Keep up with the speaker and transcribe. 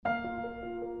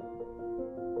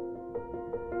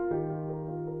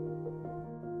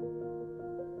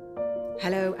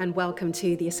Hello and welcome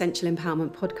to the Essential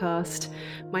Empowerment Podcast.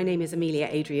 My name is Amelia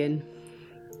Adrian.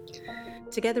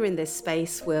 Together in this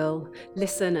space, we'll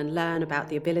listen and learn about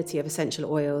the ability of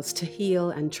essential oils to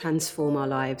heal and transform our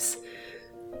lives.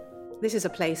 This is a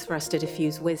place for us to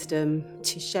diffuse wisdom,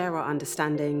 to share our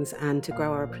understandings, and to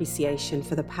grow our appreciation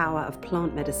for the power of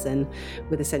plant medicine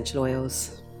with essential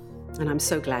oils. And I'm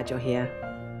so glad you're here.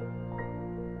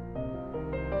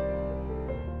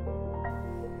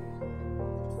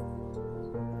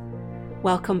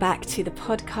 Welcome back to the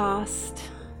podcast.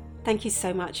 Thank you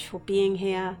so much for being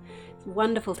here. It's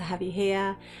wonderful to have you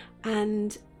here.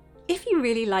 And if you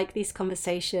really like these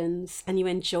conversations and you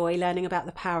enjoy learning about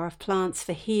the power of plants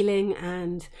for healing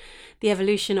and the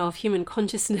evolution of human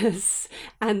consciousness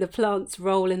and the plant's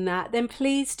role in that, then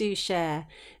please do share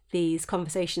these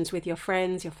conversations with your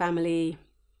friends, your family,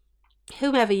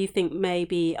 whomever you think may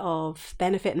be of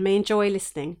benefit and may enjoy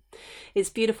listening. It's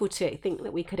beautiful to think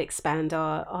that we could expand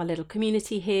our little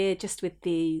community here just with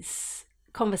these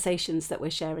conversations that we're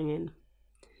sharing in.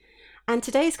 And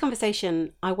today's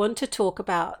conversation, I want to talk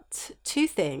about two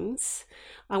things.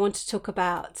 I want to talk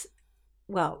about,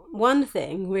 one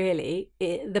thing really,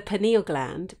 the pineal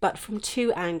gland, but from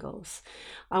two angles.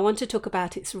 I want to talk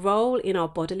about its role in our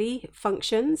bodily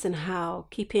functions and how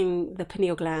keeping the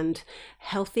pineal gland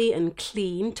healthy and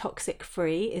clean, toxic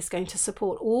free, is going to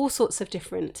support all sorts of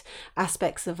different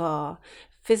aspects of our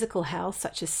physical health,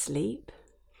 such as sleep.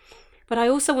 But I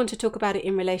also want to talk about it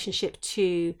in relationship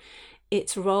to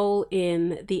its role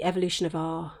in the evolution of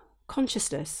our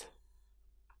consciousness.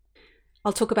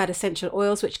 I'll talk about essential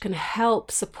oils which can help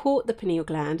support the pineal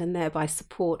gland and thereby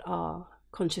support our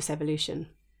conscious evolution.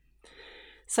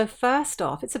 So first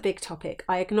off, it's a big topic.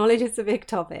 I acknowledge it's a big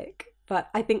topic,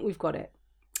 but I think we've got it.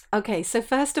 Okay, so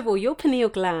first of all, your pineal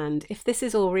gland, if this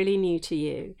is all really new to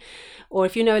you, or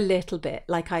if you know a little bit,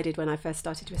 like I did when I first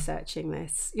started researching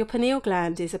this, your pineal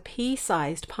gland is a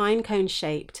pea-sized, pine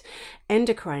cone-shaped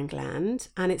endocrine gland,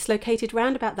 and it's located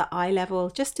round about the eye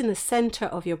level, just in the center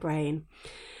of your brain.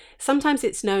 Sometimes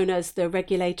it's known as the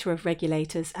regulator of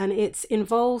regulators, and it's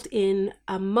involved in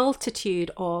a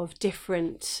multitude of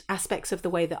different aspects of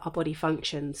the way that our body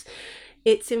functions.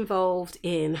 It's involved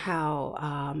in how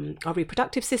our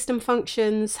reproductive system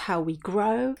functions, how we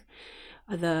grow,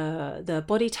 the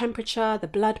body temperature, the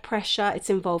blood pressure. It's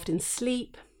involved in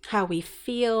sleep, how we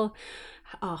feel,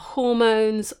 our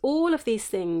hormones. All of these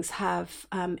things have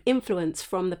influence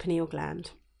from the pineal gland.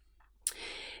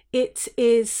 It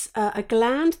is a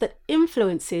gland that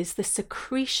influences the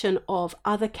secretion of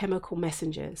other chemical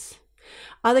messengers.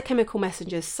 Other chemical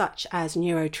messengers such as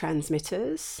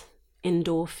neurotransmitters,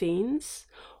 endorphins,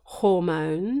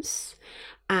 hormones,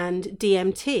 and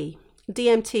DMT.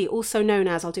 DMT, also known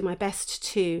as, I'll do my best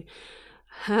to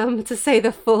say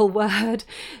the full word,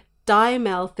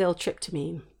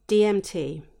 dimethyltryptamine,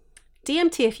 DMT.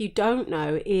 DMT, if you don't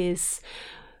know, is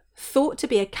thought to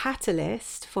be a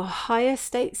catalyst for higher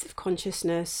states of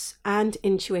consciousness and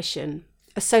intuition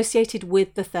associated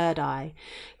with the third eye.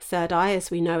 Third eye, as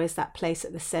we know, is that place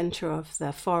at the center of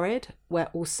the forehead, where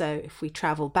also, if we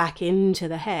travel back into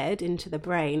the head, into the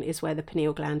brain, is where the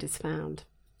pineal gland is found.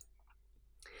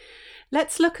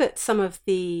 Let's look at some of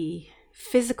the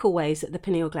physical ways that the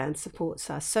pineal gland supports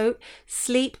us. So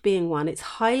sleep being one, it's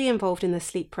highly involved in the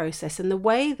sleep process, and the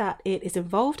way that it is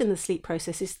involved in the sleep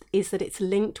process is that it's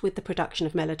linked with the production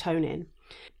of melatonin.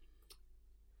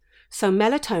 So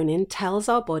melatonin tells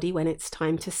our body when it's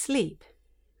time to sleep.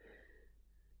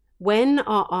 When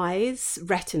our eyes'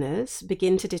 retinas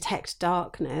begin to detect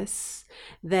darkness,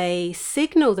 they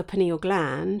signal the pineal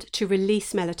gland to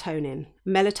release melatonin.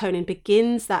 Melatonin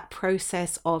begins that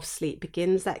process of sleep,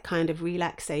 begins that kind of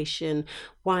relaxation,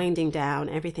 winding down,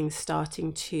 everything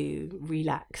starting to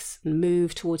relax and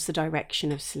move towards the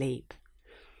direction of sleep.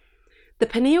 The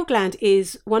pineal gland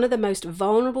is one of the most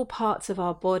vulnerable parts of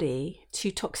our body to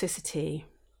toxicity.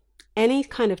 Any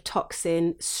kind of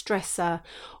toxin, stressor,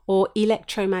 or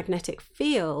electromagnetic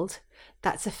field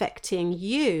that's affecting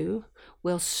you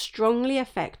will strongly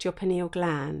affect your pineal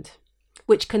gland,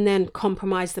 which can then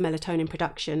compromise the melatonin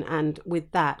production, and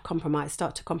with that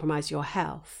start to compromise your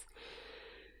health.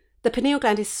 The pineal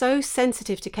gland is so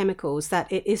sensitive to chemicals that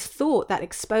it is thought that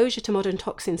exposure to modern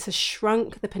toxins has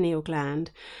shrunk the pineal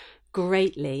gland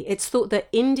greatly. It's thought that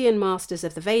Indian masters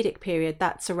of the Vedic period,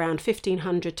 that's around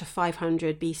 1500 to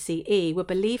 500 BCE, were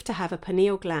believed to have a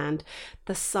pineal gland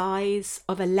the size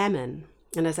of a lemon.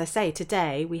 And as I say,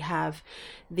 today we have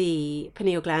the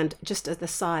pineal gland just as the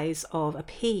size of a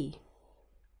pea.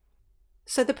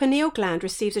 So the pineal gland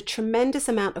receives a tremendous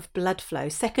amount of blood flow,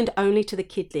 second only to the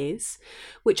kidneys,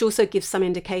 which also gives some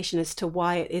indication as to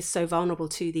why it is so vulnerable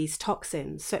to these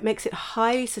toxins. So it makes it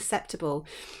highly susceptible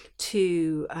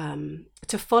to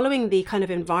following the kind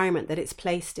of environment that it's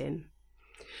placed in.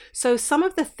 So some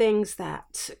of the things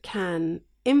that can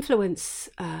influence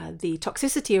the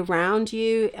toxicity around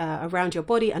you, around your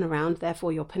body, and around,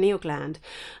 therefore, your pineal gland.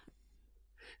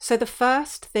 So the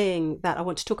first thing that I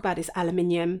want to talk about is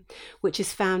aluminium, which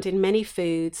is found in many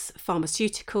foods,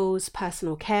 pharmaceuticals,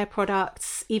 personal care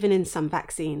products, even in some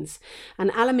vaccines. And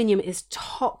aluminium is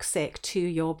toxic to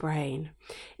your brain.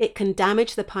 It can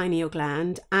damage the pineal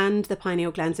gland and the pineal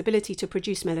gland's ability to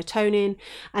produce melatonin,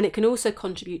 and it can also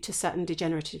contribute to certain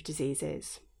degenerative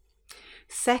diseases.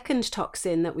 Second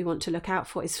toxin that we want to look out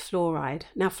for is fluoride.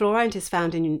 Now, fluoride is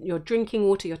found in your drinking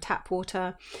water, your tap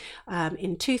water,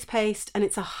 in toothpaste, and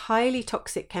it's a highly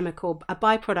toxic chemical, a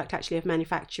byproduct actually of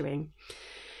manufacturing.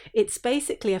 It's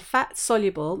basically a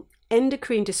fat-soluble,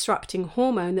 endocrine disrupting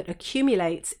hormone that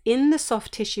accumulates in the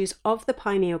soft tissues of the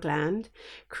pineal gland,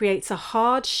 creates a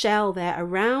hard shell there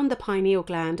around the pineal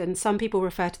gland, and some people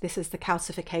refer to this as the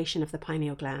calcification of the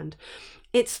pineal gland.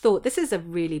 It's thought, this is a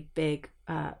really big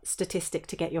statistic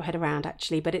to get your head around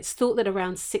actually, but it's thought that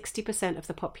around 60% of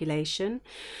the population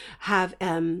have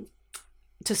to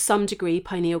some degree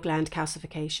pineal gland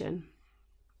calcification.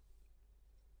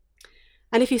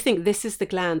 And if you think this is the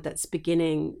gland that's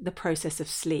beginning the process of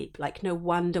sleep, like no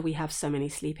wonder we have so many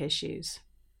sleep issues.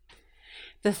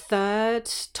 The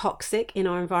third toxic in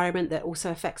our environment that also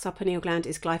affects our pineal gland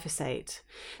is glyphosate.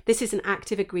 This is an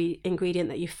active ingredient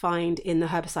that you find in the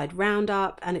herbicide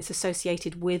Roundup, and it's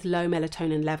associated with low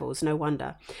melatonin levels, no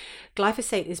wonder.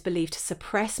 Glyphosate is believed to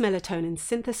suppress melatonin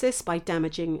synthesis by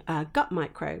damaging gut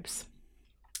microbes.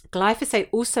 Glyphosate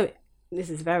also, this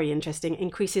is very interesting,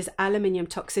 increases aluminium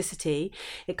toxicity.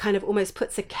 It kind of almost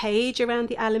puts a cage around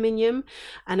the aluminium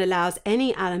and allows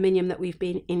any aluminium that we've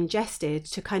been ingested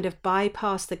to kind of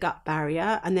bypass the gut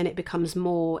barrier, and then it becomes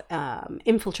more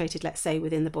infiltrated, let's say,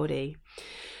 within the body.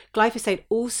 Glyphosate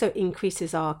also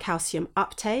increases our calcium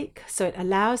uptake, so it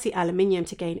allows the aluminium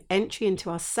to gain entry into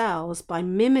our cells by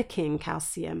mimicking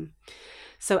calcium.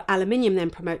 So aluminium then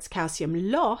promotes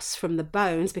calcium loss from the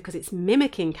bones because it's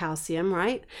mimicking calcium,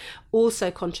 right?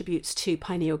 Also contributes to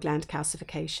pineal gland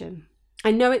calcification. I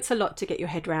know it's a lot to get your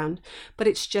head around, but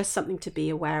it's just something to be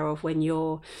aware of when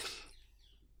you're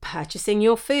purchasing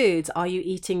your foods. Are you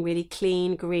eating really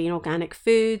clean, green, organic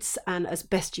foods? And as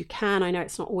best you can, I know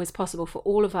it's not always possible for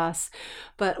all of us,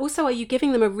 but also, are you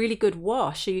giving them a really good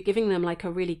wash? Are you giving them like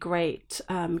a really great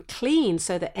clean,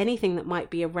 so that anything that might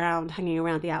be around, hanging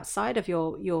around the outside of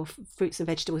your fruits and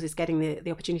vegetables is getting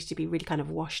the opportunity to be really kind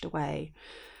of washed away?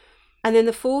 And then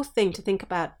the fourth thing to think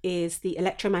about is the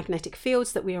electromagnetic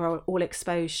fields that we are all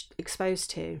exposed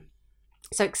to.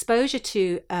 So exposure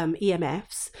to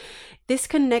EMFs, this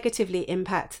can negatively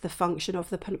impact the function of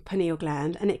the pineal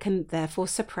gland, and it can therefore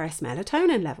suppress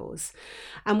melatonin levels.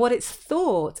 And what it's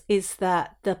thought is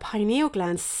that the pineal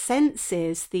gland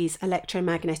senses these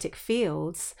electromagnetic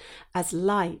fields as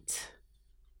light.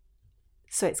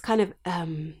 So it's kind of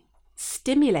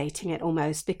stimulating it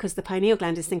almost, because the pineal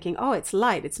gland is thinking, oh, it's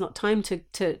light, it's not time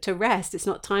to rest, it's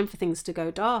not time for things to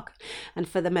go dark and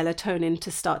for the melatonin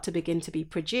to start to begin to be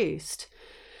produced.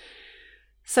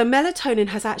 So melatonin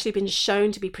has actually been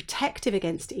shown to be protective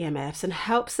against EMFs and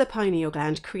helps the pineal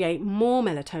gland create more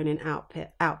melatonin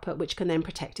output, which can then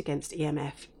protect against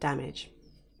EMF damage.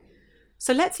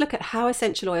 So let's look at how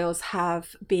essential oils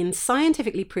have been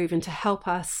scientifically proven to help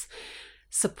us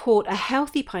support a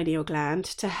healthy pineal gland,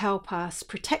 to help us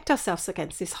protect ourselves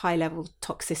against this high level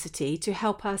toxicity, to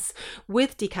help us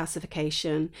with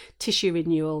decalcification, tissue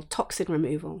renewal, toxin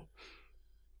removal.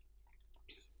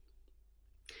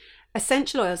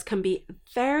 Essential oils can be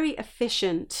very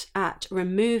efficient at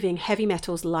removing heavy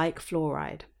metals like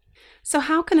fluoride. So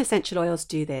how can essential oils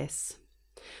do this?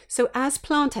 So as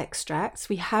plant extracts,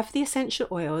 we have the essential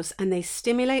oils, and they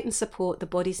stimulate and support the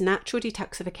body's natural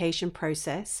detoxification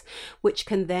process, which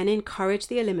can then encourage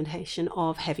the elimination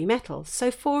of heavy metals. So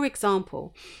for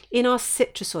example, in our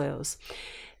citrus oils,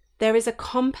 there is a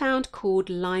compound called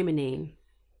limonene.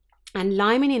 And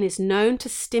limonene is known to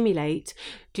stimulate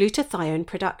glutathione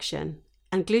production.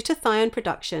 And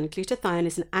glutathione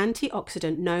is an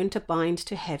antioxidant known to bind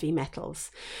to heavy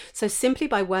metals. So simply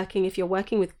by if you're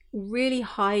working with really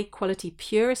high quality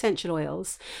pure essential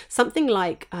oils, something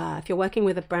like if you're working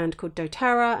with a brand called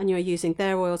doTERRA and you're using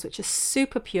their oils, which are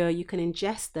super pure, you can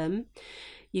ingest them.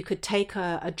 You could take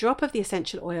a drop of the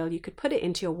essential oil, you could put it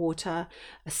into your water,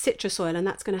 a citrus oil, and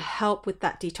that's going to help with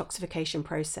that detoxification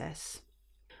process.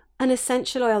 An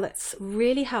essential oil that's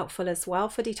really helpful as well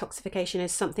for detoxification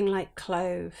is something like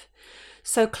clove.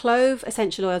 So clove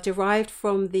essential oil derived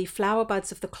from the flower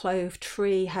buds of the clove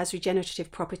tree has regenerative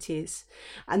properties,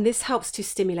 and this helps to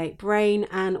stimulate brain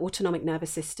and autonomic nervous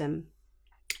system.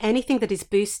 Anything that is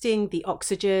boosting the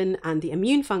oxygen and the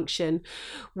immune function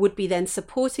would be then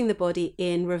supporting the body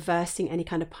in reversing any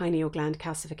kind of pineal gland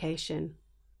calcification.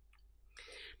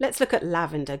 Let's look at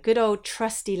lavender, good old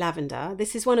trusty lavender.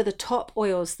 This is one of the top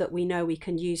oils that we know we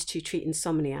can use to treat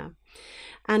insomnia.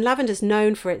 And lavender is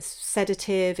known for its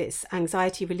sedative, its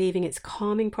anxiety relieving, its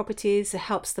calming properties. It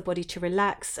helps the body to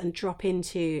relax and drop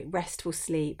into restful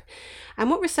sleep. And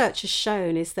what research has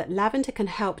shown is that lavender can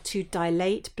help to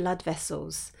dilate blood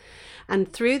vessels.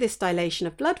 And through this dilation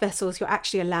of blood vessels, you're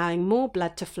actually allowing more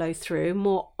blood to flow through,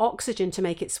 more oxygen to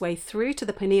make its way through to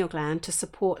the pineal gland to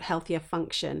support healthier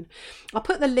function. I'll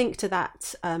put the link to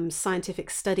that scientific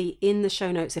study in the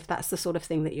show notes if that's the sort of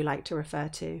thing that you like to refer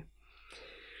to.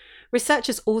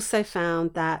 Researchers also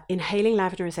found that inhaling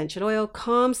lavender essential oil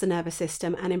calms the nervous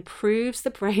system and improves the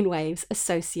brain waves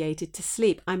associated to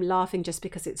sleep. I'm laughing just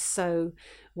because it's so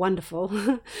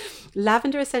wonderful.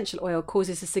 Lavender essential oil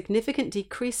causes a significant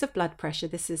decrease of blood pressure.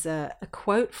 This is a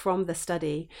quote from the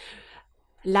study.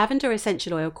 Lavender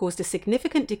essential oil caused a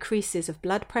significant decreases of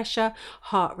blood pressure,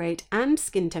 heart rate, and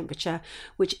skin temperature,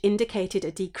 which indicated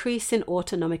a decrease in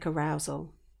autonomic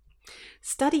arousal.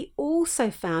 Study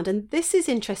also found, and this is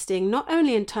interesting, not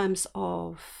only in terms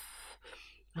of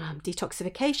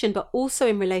detoxification, but also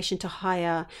in relation to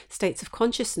higher states of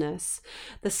consciousness.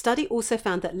 The study also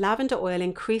found that lavender oil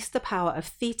increased the power of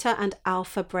theta and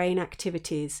alpha brain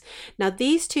activities. Now,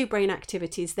 these two brain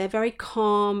activities, they're very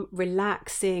calm,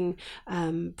 relaxing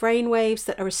brain waves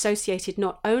that are associated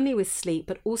not only with sleep,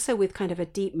 but also with kind of a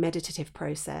deep meditative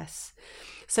process.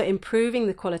 So improving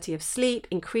the quality of sleep,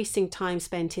 increasing time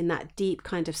spent in that deep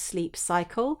kind of sleep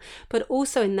cycle, but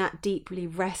also in that deeply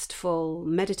restful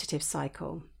meditative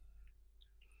cycle.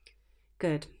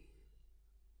 Good.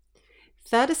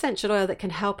 Third essential oil that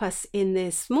can help us in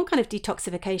this more kind of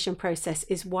detoxification process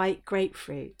is white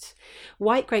grapefruit.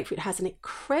 White grapefruit has an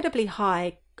incredibly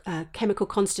high chemical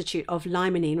constitute of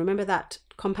limonene. Remember that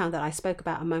compound that I spoke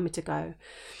about a moment ago?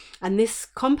 And this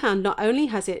compound, not only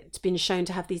has it been shown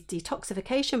to have these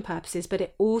detoxification purposes, but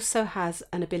it also has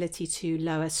an ability to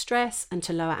lower stress and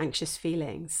to lower anxious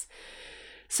feelings.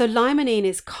 So limonene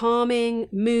is calming,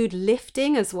 mood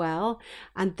lifting as well.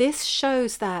 And this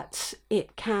shows that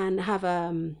it can have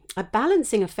a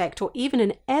balancing effect or even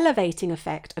an elevating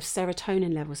effect of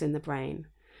serotonin levels in the brain.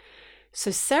 So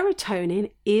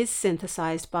serotonin is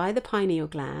synthesized by the pineal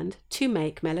gland to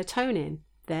make melatonin,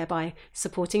 thereby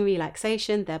supporting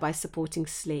relaxation, thereby supporting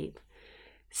sleep.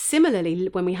 Similarly,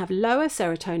 when we have lower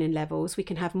serotonin levels, we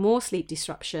can have more sleep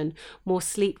disruption, more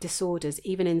sleep disorders,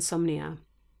 even insomnia.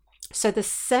 So the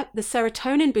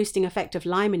serotonin boosting effect of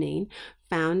limonene,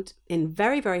 found in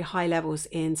very, very high levels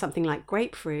in something like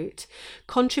grapefruit,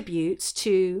 contributes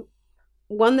to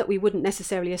one that we wouldn't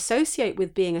necessarily associate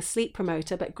with being a sleep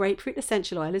promoter, but grapefruit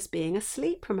essential oil as being a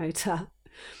sleep promoter.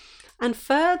 And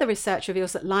further research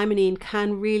reveals that limonene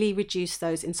can really reduce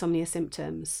those insomnia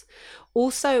symptoms.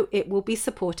 Also, it will be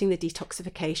supporting the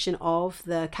detoxification of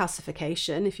the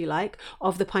calcification, if you like,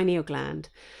 of the pineal gland.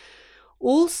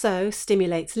 Also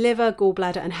stimulates liver,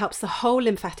 gallbladder, and helps the whole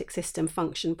lymphatic system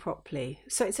function properly.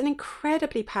 So it's an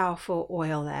incredibly powerful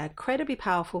oil there, incredibly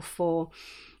powerful for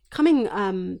coming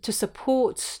to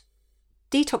support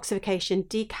detoxification,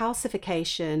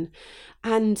 decalcification,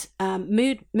 and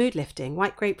mood lifting.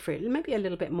 White grapefruit, maybe a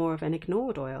little bit more of an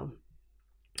ignored oil,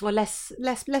 or less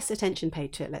attention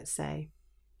paid to it, let's say.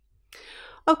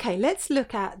 Okay, let's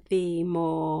look at the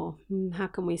more, how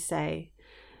can we say,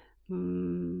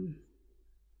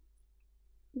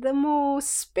 the more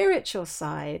spiritual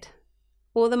side,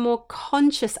 or the more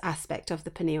conscious aspect of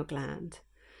the pineal gland.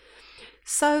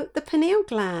 So the pineal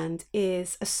gland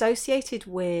is associated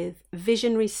with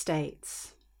visionary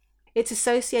states. It's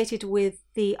associated with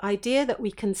the idea that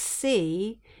we can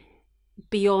see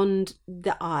beyond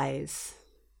the eyes.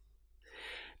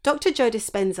 Dr. Joe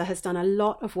Dispenza has done a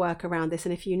lot of work around this,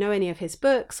 and if you know any of his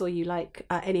books or you like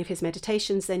any of his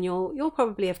meditations, then you'll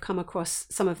probably have come across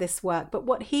some of this work. But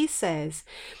what he says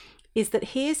is that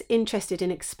he is interested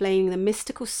in explaining the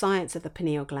mystical science of the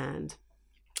pineal gland.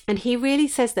 And he really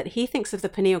says that he thinks of the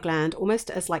pineal gland almost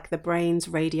as like the brain's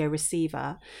radio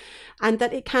receiver, and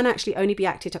that it can actually only be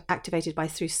activated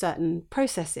through certain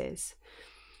processes.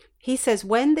 He says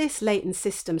when this latent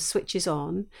system switches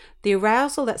on, the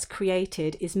arousal that's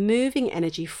created is moving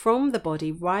energy from the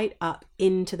body right up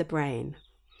into the brain.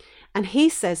 And he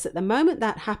says that the moment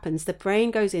that happens, the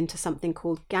brain goes into something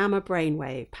called gamma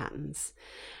brainwave patterns.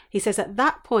 He says at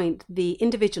that point, the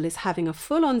individual is having a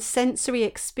full-on sensory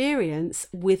experience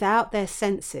without their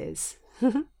senses.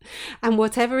 And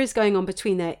whatever is going on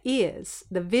between their ears,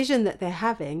 the vision that they're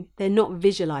having, they're not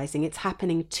visualizing, it's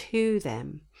happening to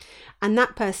them. And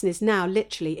that person is now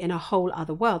literally in a whole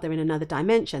other world. They're in another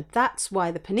dimension. That's why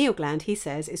the pineal gland, he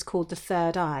says, is called the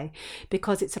third eye,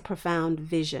 because it's a profound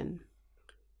vision.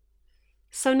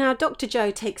 So now Dr.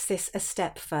 Joe takes this a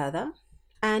step further,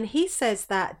 and he says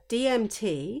that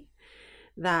DMT,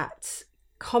 that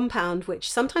compound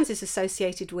which sometimes is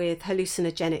associated with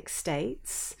hallucinogenic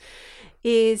states,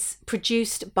 is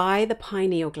produced by the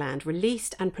pineal gland,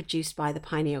 released and produced by the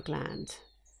pineal gland.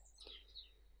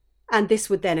 And this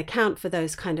would then account for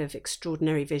those kind of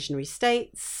extraordinary visionary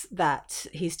states that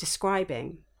he's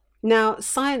describing. Now,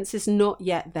 science is not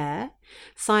yet there.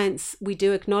 Science, we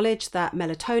do acknowledge that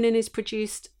melatonin is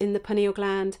produced in the pineal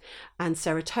gland and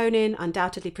serotonin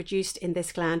undoubtedly produced in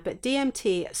this gland, but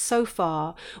DMT, so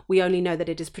far, we only know that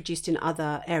it is produced in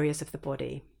other areas of the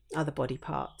body, other body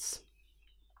parts.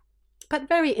 But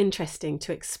very interesting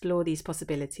to explore these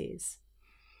possibilities.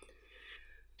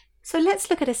 So let's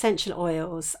look at essential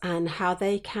oils and how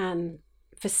they can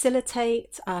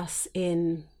facilitate us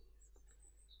in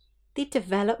the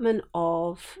development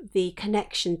of the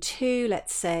connection to,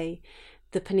 let's say,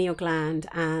 the pineal gland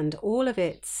and all of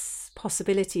its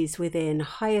possibilities within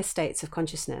higher states of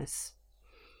consciousness.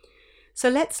 So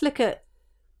let's look at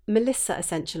Melissa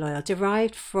essential oil,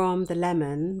 derived from the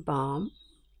lemon balm.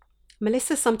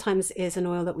 Melissa sometimes is an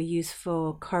oil that we use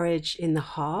for courage in the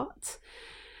heart,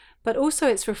 but also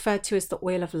it's referred to as the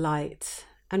oil of light.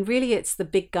 And really it's the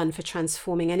big gun for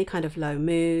transforming any kind of low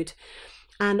mood.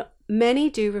 And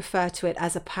many do refer to it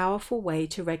as a powerful way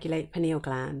to regulate pineal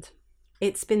gland.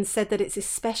 It's been said that it's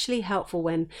especially helpful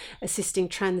when assisting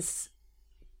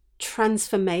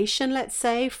transformation, let's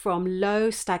say, from low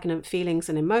stagnant feelings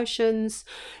and emotions,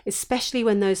 especially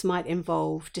when those might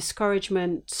involve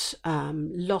discouragement,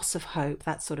 loss of hope,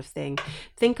 that sort of thing.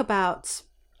 Think about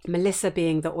Melissa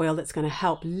being the oil that's going to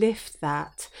help lift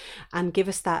that and give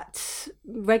us that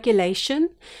regulation,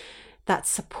 that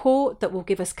support that will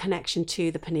give us connection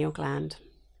to the pineal gland.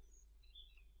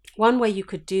 One way you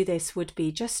could do this would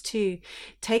be just to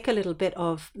take a little bit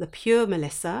of the pure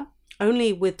Melissa.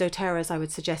 Only with doTERRAs I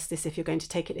would suggest this if you're going to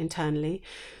take it internally.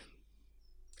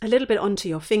 A little bit onto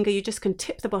your finger. You just can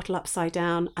tip the bottle upside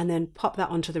down and then pop that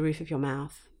onto the roof of your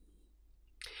mouth.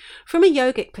 From a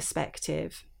yogic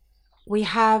perspective, we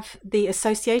have the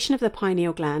association of the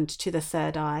pineal gland to the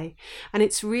third eye, and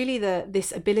it's really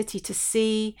this ability to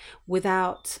see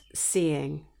without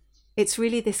seeing. It's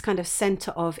really this kind of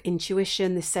center of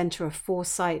intuition, this center of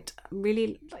foresight,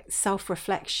 really like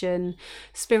self-reflection,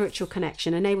 spiritual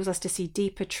connection, enables us to see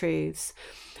deeper truths.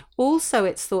 Also,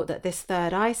 it's thought that this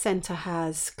third eye center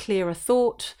has clearer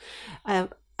thought,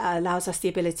 allows us the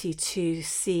ability to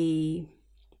see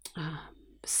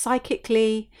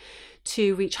psychically,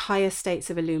 to reach higher states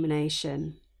of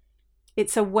illumination.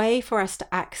 It's a way for us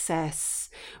to access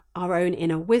our own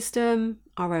inner wisdom,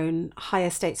 our own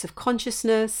higher states of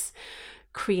consciousness,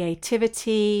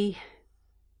 creativity,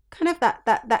 kind of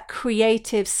that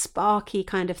creative, sparky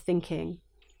kind of thinking.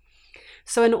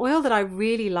 So an oil that I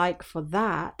really like for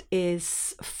that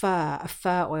is fir, a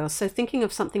fir oil. So thinking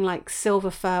of something like silver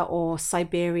fir or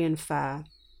Siberian fir.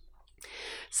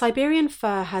 Siberian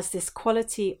fir has this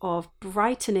quality of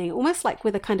brightening, almost like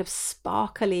with a kind of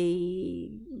sparkly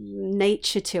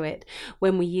nature to it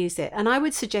when we use it. And I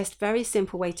would suggest very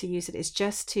simple way to use it is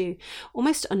just to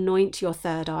almost anoint your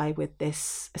third eye with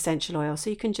this essential oil. So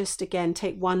you can just, again,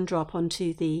 take one drop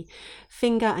onto the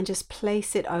finger and just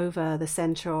place it over the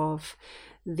center of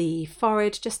the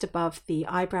forehead, just above the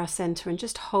eyebrow center, and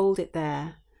just hold it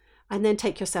there. And then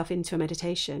take yourself into a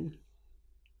meditation.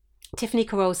 Tiffany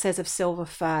Carroll says of silver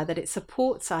fir that it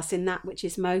supports us in that which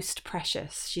is most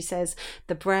precious. She says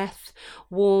the breath,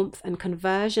 warmth, and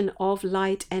conversion of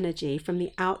light energy from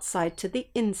the outside to the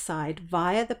inside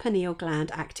via the pineal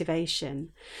gland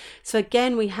activation. So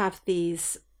again, we have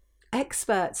these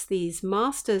experts, these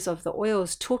masters of the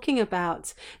oils, talking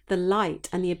about the light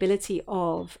and the ability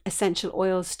of essential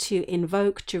oils to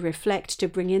invoke, to reflect, to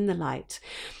bring in the light.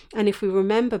 And if we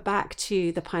remember back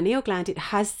to the pineal gland, it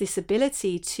has this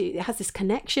it has this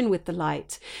connection with the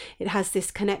light. It has this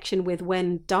connection with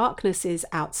when darkness is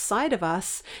outside of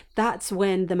us, that's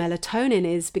when the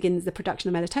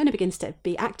production of melatonin begins to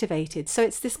be activated. So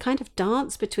it's this kind of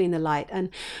dance between the light.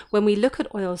 And when we look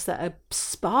at oils that are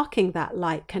sparking that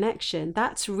light connection,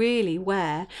 that's really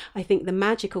where I think the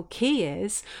magical key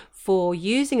is for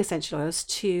using essential oils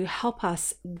to help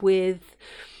us with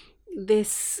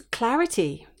this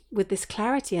clarity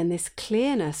and this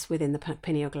clearness within the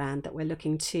pineal gland that we're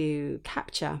looking to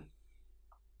capture.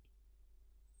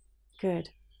 Good.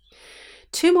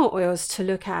 2 more oils to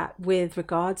look at with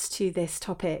regards to this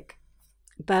topic.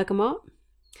 Bergamot.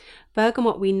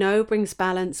 Bergamot, we know, brings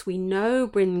balance, we know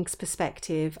brings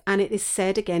perspective, and it is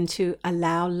said again to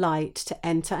allow light to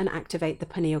enter and activate the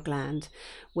pineal gland,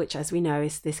 which, as we know,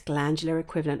 is this glandular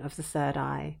equivalent of the third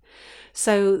eye.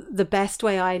 So the best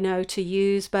way I know to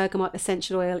use bergamot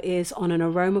essential oil is on an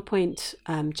aroma point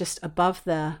just above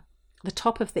the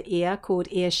top of the ear, called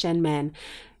ear shen men.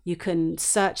 You can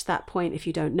search that point if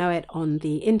you don't know it on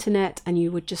the internet, and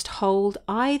you would just hold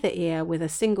either ear with a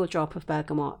single drop of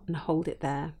bergamot and hold it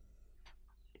there.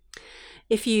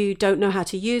 If you don't know how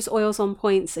to use oils on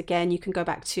points, again, you can go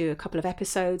back to a couple of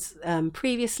episodes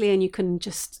previously, and you can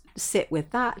just sit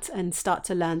with that and start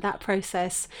to learn that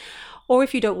process. Or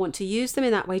if you don't want to use them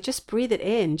in that way, just breathe it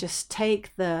in. Just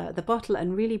take the bottle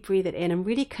and really breathe it in and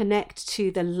really connect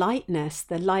to the lightness,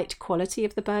 the light quality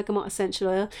of the bergamot essential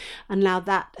oil, and allow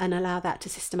that to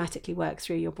systematically work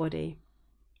through your body.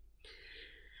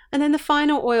 And then the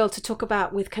final oil to talk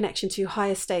about with connection to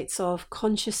higher states of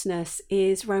consciousness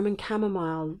is Roman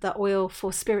chamomile, the oil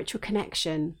for spiritual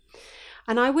connection.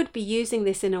 And I would be using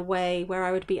this in a way where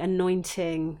I would be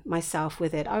anointing myself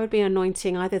with it. I would be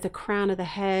anointing either the crown of the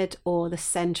head or the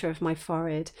center of my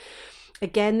forehead.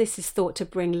 Again, this is thought to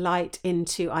bring light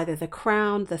into either the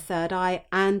crown, the third eye,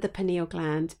 and the pineal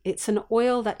gland. It's an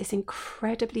oil that is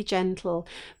incredibly gentle,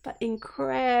 but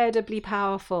incredibly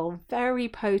powerful, very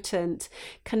potent,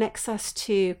 connects us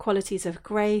to qualities of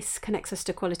grace, connects us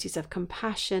to qualities of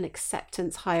compassion,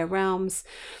 acceptance, higher realms.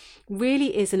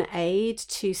 Really is an aid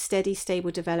to steady,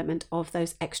 stable development of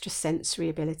those extrasensory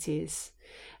abilities.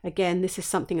 Again, this is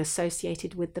something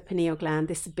associated with the pineal gland,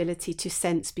 this ability to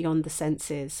sense beyond the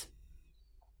senses.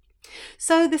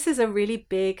 So this is a really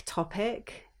big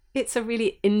topic. It's a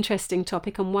really interesting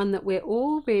topic, and one that we're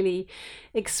all really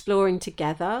exploring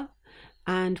together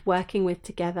and working with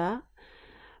together.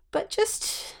 But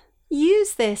just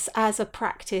use this as a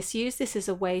practice. Use this as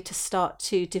a way to start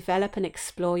to develop and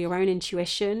explore your own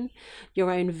intuition, your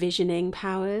own visioning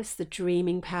powers, the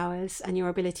dreaming powers, and your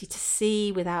ability to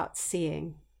see without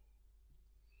seeing.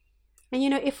 And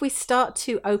if we start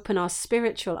to open our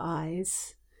spiritual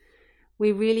eyes,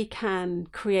 we really can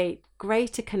create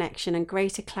greater connection and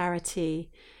greater clarity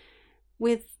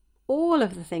with all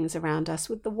of the things around us,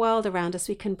 with the world around us.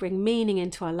 We can bring meaning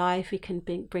into our life, we can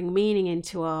bring meaning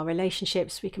into our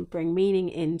relationships, we can bring meaning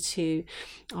into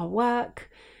our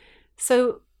work.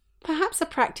 So perhaps a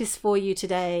practice for you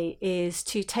today is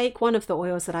to take one of the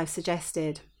oils that I've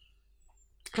suggested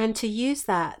and to use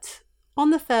that on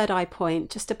the third eye point,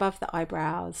 just above the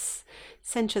eyebrows,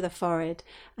 center of the forehead,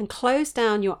 and close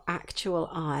down your actual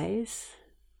eyes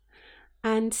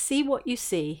and see what you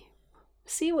see.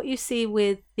 See what you see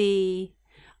with the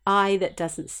eye that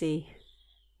doesn't see.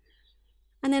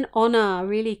 And then honor,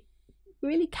 really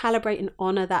calibrate and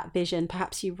honor that vision.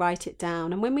 Perhaps you write it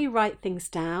down. And when we write things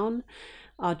down,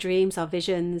 our dreams, our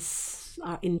visions,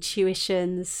 our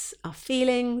intuitions, our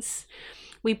feelings,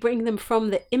 we bring them from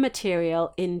the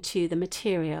immaterial into the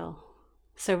material.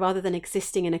 So rather than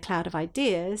existing in a cloud of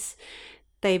ideas,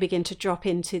 they begin to drop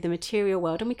into the material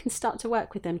world, and we can start to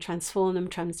work with them, transform them,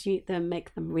 transmute them,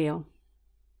 make them real.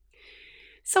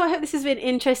 So I hope this has been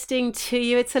interesting to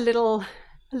you. It's a little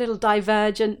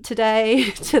divergent today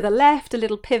to the left, a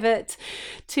little pivot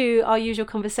to our usual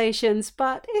conversations,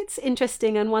 but it's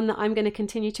interesting and one that I'm going to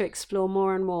continue to explore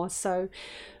more and more. So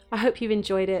I hope you've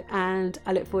enjoyed it, and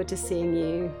I look forward to seeing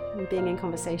you and being in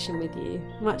conversation with you.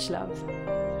 Much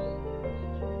love.